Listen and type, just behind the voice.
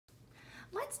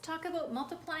Let's talk about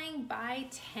multiplying by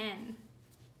 10.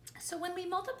 So when we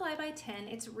multiply by 10,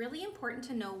 it's really important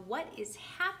to know what is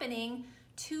happening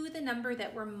to the number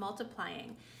that we're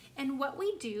multiplying. And what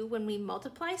we do when we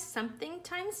multiply something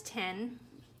times 10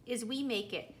 is we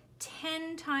make it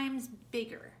 10 times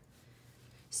bigger.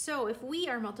 So if we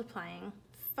are multiplying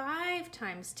 5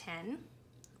 times 10,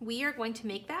 we are going to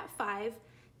make that 5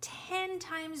 10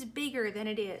 times bigger than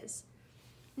it is.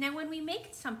 Now when we make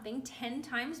something 10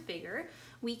 times bigger,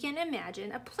 we can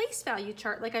imagine a place value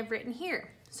chart like I've written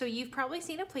here. So you've probably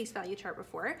seen a place value chart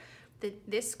before.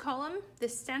 This column,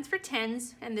 this stands for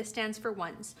tens, and this stands for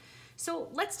ones. So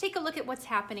let's take a look at what's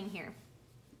happening here.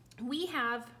 We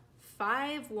have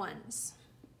 5 ones.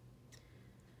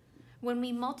 When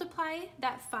we multiply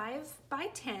that 5 by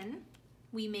 10,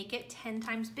 we make it 10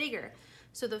 times bigger.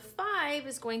 So the 5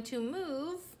 is going to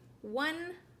move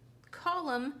one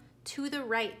column to the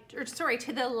right, or sorry,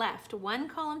 to the left, one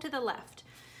column to the left.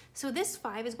 So this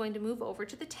 5 is going to move over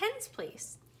to the tens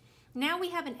place. Now we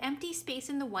have an empty space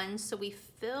in the ones, so we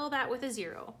fill that with a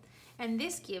 0. And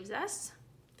this gives us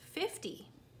 50.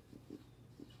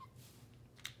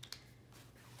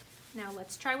 Now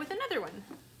let's try with another one.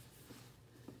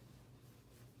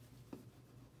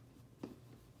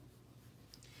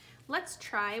 Let's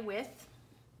try with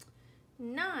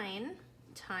 9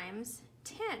 times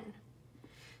 10.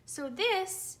 So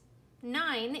this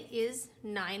 9 is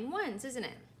 9 ones, isn't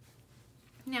it?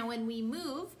 Now when we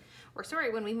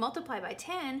when we multiply by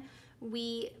 10,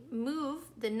 we move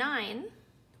the 9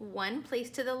 one place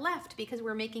to the left because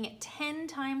we're making it 10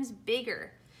 times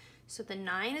bigger. So the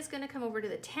 9 is going to come over to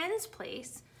the tens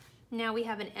place. Now we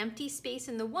have an empty space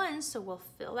in the ones, so we'll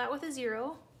fill that with a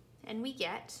 0 and we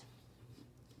get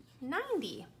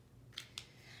 90.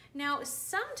 Now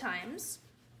sometimes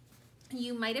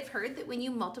you might have heard that when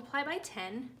you multiply by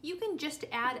 10, you can just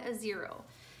add a 0.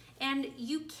 And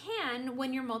you can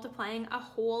when you're multiplying a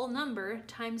whole number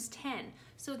times 10.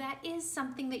 So that is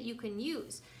something that you can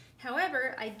use.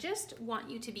 However, I just want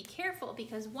you to be careful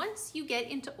because once you get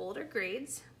into older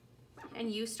grades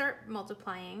and you start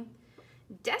multiplying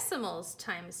decimals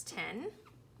times 10,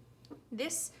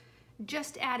 this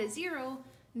just add a 0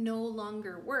 no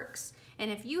longer works. And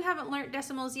if you haven't learned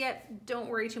decimals yet, don't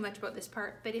worry too much about this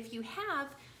part. But if you have,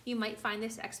 you might find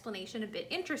this explanation a bit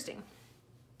interesting.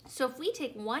 So if we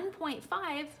take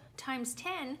 1.5 times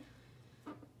 10,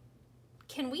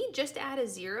 can we just add a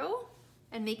 0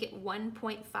 and make it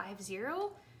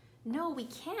 1.50? No, we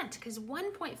can't, because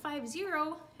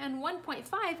 1.50 and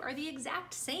 1.5 are the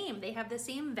exact same. They have the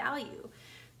same value.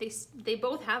 They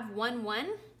both have 1 1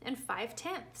 and 5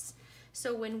 tenths.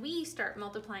 So when we start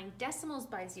multiplying decimals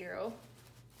by 0,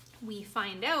 we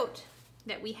find out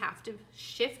that we have to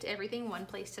shift everything one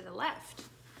place to the left.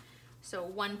 So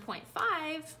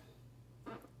 1.5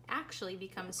 actually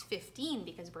becomes 15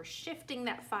 because we're shifting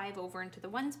that 5 over into the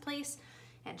ones place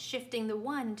and shifting the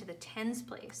 1 to the tens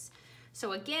place.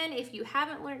 So again, if you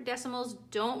haven't learned decimals,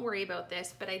 don't worry about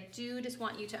this, but I do just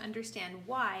want you to understand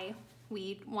why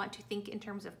we want to think in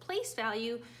terms of place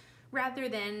value rather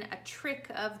than a trick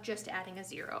of just adding a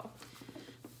 0.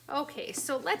 Okay,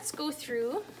 so let's go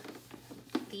through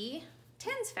the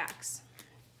tens facts.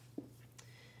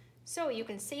 So you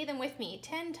can say them with me.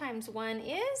 10 times 1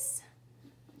 is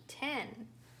 10.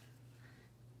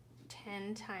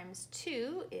 10 times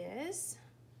 2 is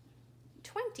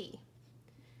 20.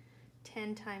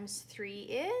 10 times 3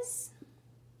 is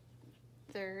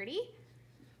 30.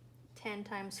 10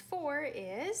 times 4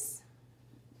 is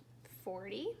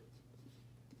 40.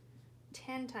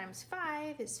 10 times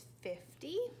 5 is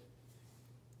 50.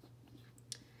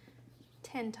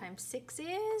 10 times 6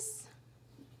 is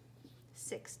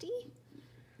 60.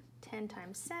 10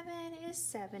 times 7 is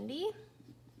 70.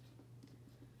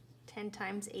 10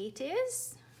 times 8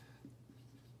 is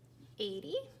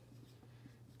 80.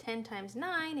 10 times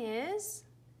 9 is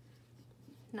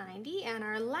 90. And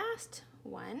our last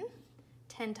one,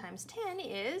 10 times 10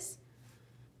 is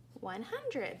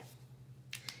 100.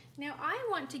 Now I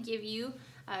want to give you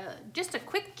just a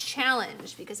quick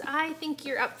challenge because I think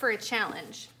you're up for a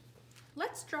challenge.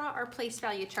 Let's draw our place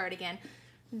value chart again.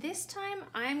 This time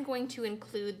I'm going to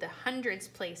include the hundreds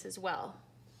place as well.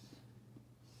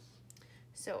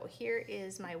 So here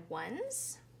is my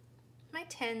ones, my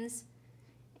tens,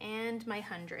 and my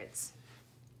hundreds.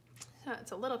 So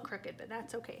it's a little crooked, but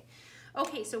that's okay.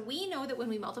 Okay, so we know that when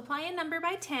we multiply a number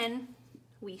by 10,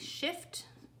 we shift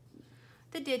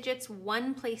the digits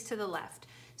one place to the left.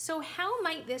 So how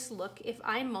might this look if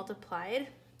I multiplied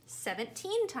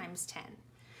 17 times 10?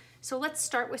 So let's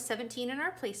start with 17 in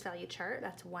our place value chart.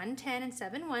 That's 1, 10, and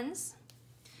 7 ones.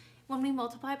 When we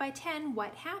multiply by 10,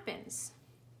 what happens?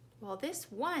 Well, this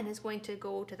 1 is going to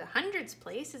go to the hundreds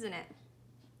place, isn't it?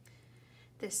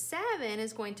 The 7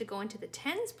 is going to go into the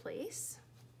tens place.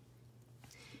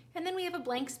 And then we have a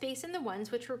blank space in the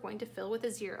ones, which we're going to fill with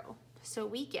a 0. So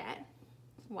we get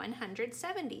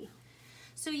 170.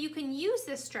 So you can use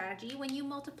this strategy when you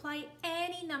multiply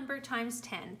any number times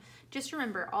 10. Just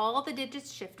remember, all the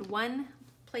digits shift 1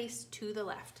 place to the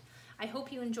left. I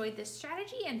hope you enjoyed this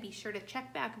strategy, and be sure to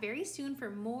check back very soon for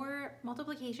more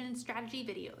multiplication strategy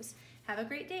videos. Have a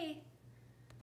great day.